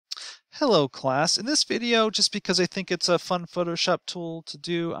Hello class. In this video, just because I think it's a fun Photoshop tool to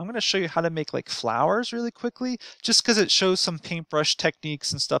do, I'm going to show you how to make like flowers really quickly, just because it shows some paintbrush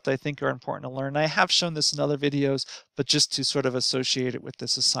techniques and stuff that I think are important to learn. I have shown this in other videos, but just to sort of associate it with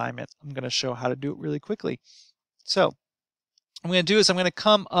this assignment, I'm going to show how to do it really quickly. So what I'm going to do is I'm going to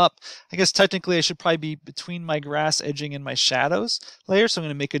come up, I guess technically I should probably be between my grass edging and my shadows layer, so I'm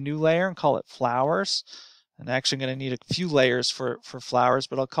going to make a new layer and call it flowers. And actually I'm going to need a few layers for flowers,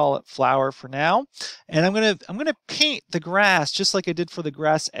 but I'll call it flower for now. And I'm going to paint the grass just like I did for the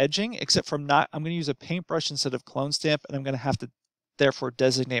grass edging, except for I'm going to use a paintbrush instead of clone stamp, and I'm going to have to therefore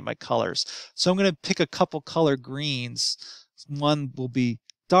designate my colors. So I'm going to pick a couple color greens. One will be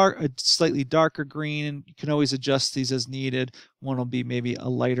a slightly darker green, and you can always adjust these as needed. One will be maybe a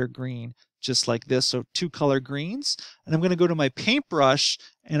lighter green, just like this. So two color greens. And I'm going to go to my paintbrush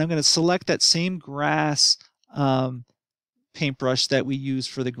and I'm going to select that same grass paintbrush that we use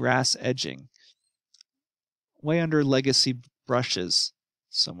for the grass edging, way under legacy brushes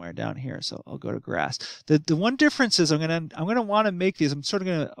somewhere down here. So I'll go to grass. The one difference is I'm gonna want to make these. I'm sort of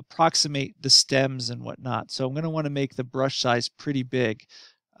going to approximate the stems and whatnot. So I'm going to want to make the brush size pretty big.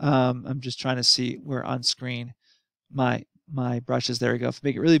 I'm just trying to see where on screen my brushes. There we go. If I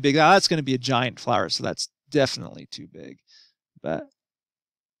make it really big, that's going to be a giant flower. So that's definitely too big. But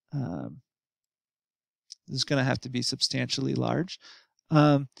this is going to have to be substantially large.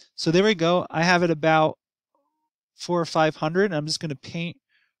 So there we go. I have it about 400 or 500. I'm just going to paint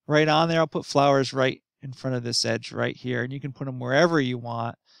right on there. I'll put flowers right in front of this edge right here, and you can put them wherever you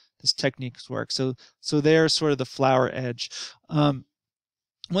want. This techniques work. So there's sort of the flower edge.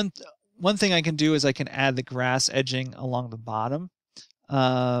 One thing I can do is I can add the grass edging along the bottom.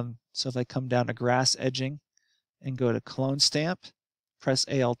 So if I come down to grass edging and go to clone stamp, press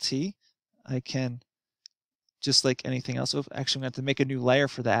Alt, I can, just like anything else. So actually, I'm going to have to make a new layer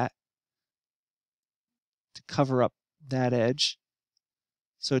for that to cover up that edge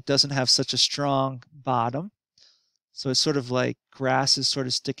so it doesn't have such a strong bottom. So it's sort of like grass is sort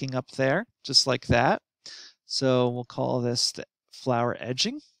of sticking up there, just like that. So we'll call this the flower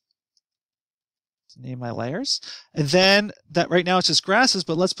edging. To name my layers. And then that right now it's just grasses,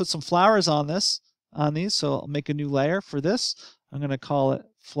 but let's put some flowers on these. So I'll make a new layer for this. I'm going to call it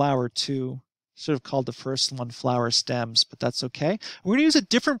flower 2. Sort of called the first one flower stems, but that's okay. We're going to use a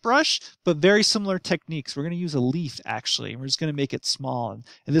different brush, but very similar techniques. We're going to use a leaf, actually. We're just going to make it small. And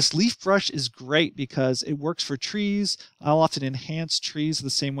this leaf brush is great because it works for trees. I'll often enhance trees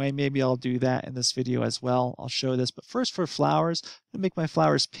the same way. Maybe I'll do that in this video as well. I'll show this. But first for flowers, I'm going to make my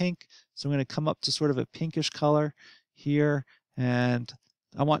flowers pink. So I'm going to come up to sort of a pinkish color here. And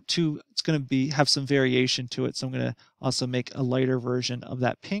I want it's going to have some variation to it. So I'm going to also make a lighter version of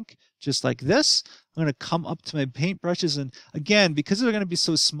that pink, just like this. I'm going to come up to my paintbrushes, and again, because they're going to be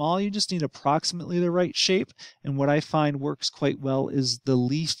so small, you just need approximately the right shape. And what I find works quite well is the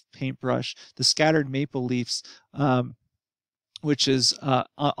leaf paintbrush, the scattered maple leaves, which is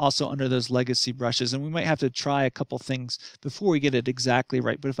also under those legacy brushes. And we might have to try a couple things before we get it exactly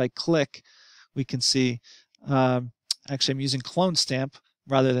right. But if I click, we can see, actually I'm using clone stamp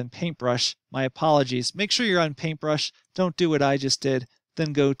rather than paintbrush. My apologies. Make sure you're on paintbrush. Don't do what I just did.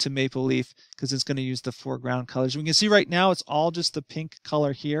 Then go to maple leaf because it's going to use the foreground colors. We can see right now it's all just the pink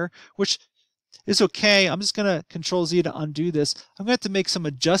color here, which is okay. I'm just going to Control Z to undo this. I'm going to have to make some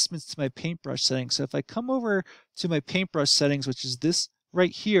adjustments to my paintbrush settings. So if I come over to my paintbrush settings, which is this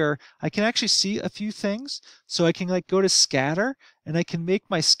right here, I can actually see a few things. So I can like go to scatter, and I can make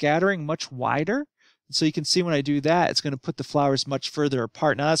my scattering much wider. So you can see when I do that, it's going to put the flowers much further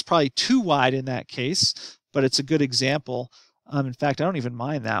apart. Now that's probably too wide in that case, but it's a good example. In fact, I don't even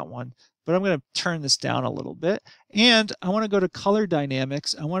mind that one, but I'm going to turn this down a little bit. And I want to go to color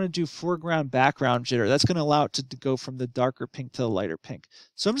dynamics. I want to do foreground background jitter. That's going to allow it to go from the darker pink to the lighter pink.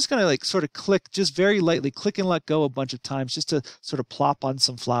 So I'm just going to like sort of click, just very lightly, click and let go a bunch of times just to sort of plop on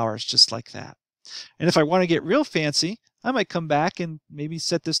some flowers just like that. And if I want to get real fancy, I might come back and maybe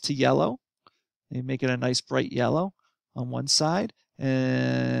set this to yellow. Maybe make it a nice bright yellow on one side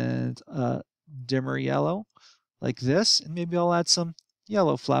and dimmer yellow like this. And maybe I'll add some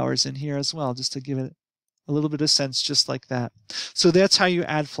yellow flowers in here as well, just to give it a little bit of sense, just like that. So that's how you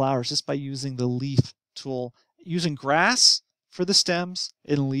add flowers, just by using the leaf tool, using grass for the stems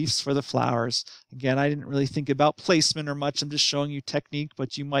and leaves for the flowers. Again, I didn't really think about placement or much. I'm just showing you technique,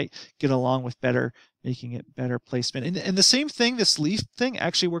 but you might get along with making it better placement. And the same thing, this leaf thing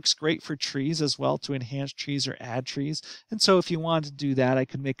actually works great for trees as well, to enhance trees or add trees. And so if you wanted to do that, I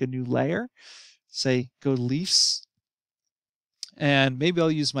could make a new layer, say go leaves, and maybe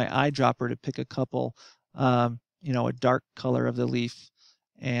I'll use my eyedropper to pick a couple, a dark color of the leaf,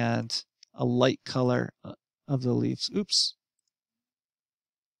 and a light color of the leaves. Oops.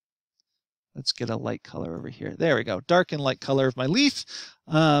 Let's get a light color over here. There we go. Dark and light color of my leaf.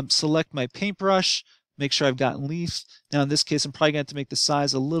 Select my paintbrush. Make sure I've gotten leaf. Now in this case, I'm probably going to have to make the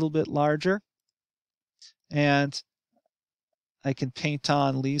size a little bit larger. And I can paint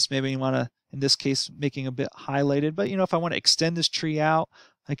on leaves. Maybe you want to, in this case, making a bit highlighted. But if I want to extend this tree out,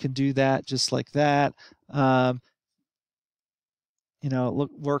 I can do that just like that. It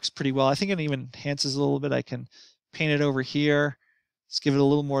works pretty well. I think it even enhances a little bit. I can paint it over here. Let's give it a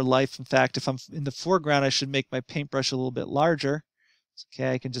little more life. In fact, if I'm in the foreground, I should make my paintbrush a little bit larger. It's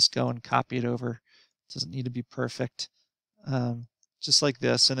okay, I can just go and copy it over. It doesn't need to be perfect. Just like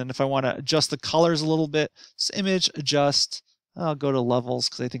this. And then if I want to adjust the colors a little bit, just image, adjust. I'll go to levels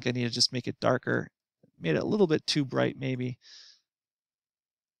because I think I need to just make it darker. Made it a little bit too bright maybe.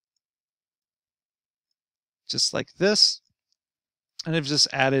 Just like this. And I've just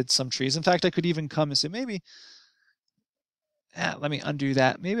added some trees. In fact, I could even come and say maybe, let me undo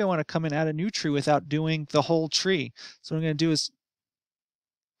that. Maybe I want to come and add a new tree without doing the whole tree. So what I'm going to do is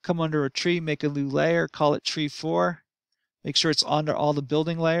come under a tree, make a new layer, call it tree 4. Make sure it's under all the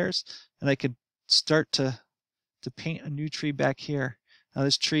building layers, and I could start to paint a new tree back here. Now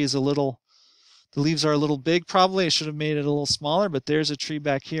this tree is the leaves are a little big probably. I should have made it a little smaller, but there's a tree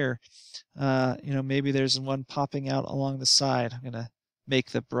back here. Maybe there's one popping out along the side. I'm going to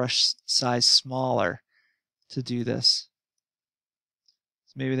make the brush size smaller to do this.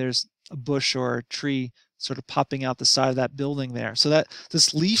 So maybe there's a bush or a tree sort of popping out the side of that building there. So that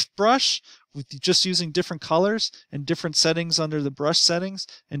this leaf brush, with just using different colors and different settings under the brush settings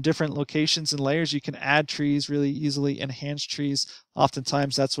and different locations and layers, you can add trees really easily, enhance trees.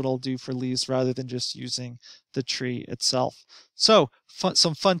 Oftentimes that's what I'll do for leaves rather than just using the tree itself. So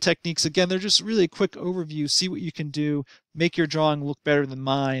some fun techniques. Again, they're just really a quick overview. See what you can do. Make your drawing look better than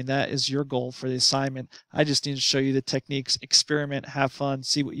mine. That is your goal for the assignment. I just need to show you the techniques, experiment, have fun,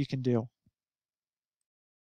 see what you can do.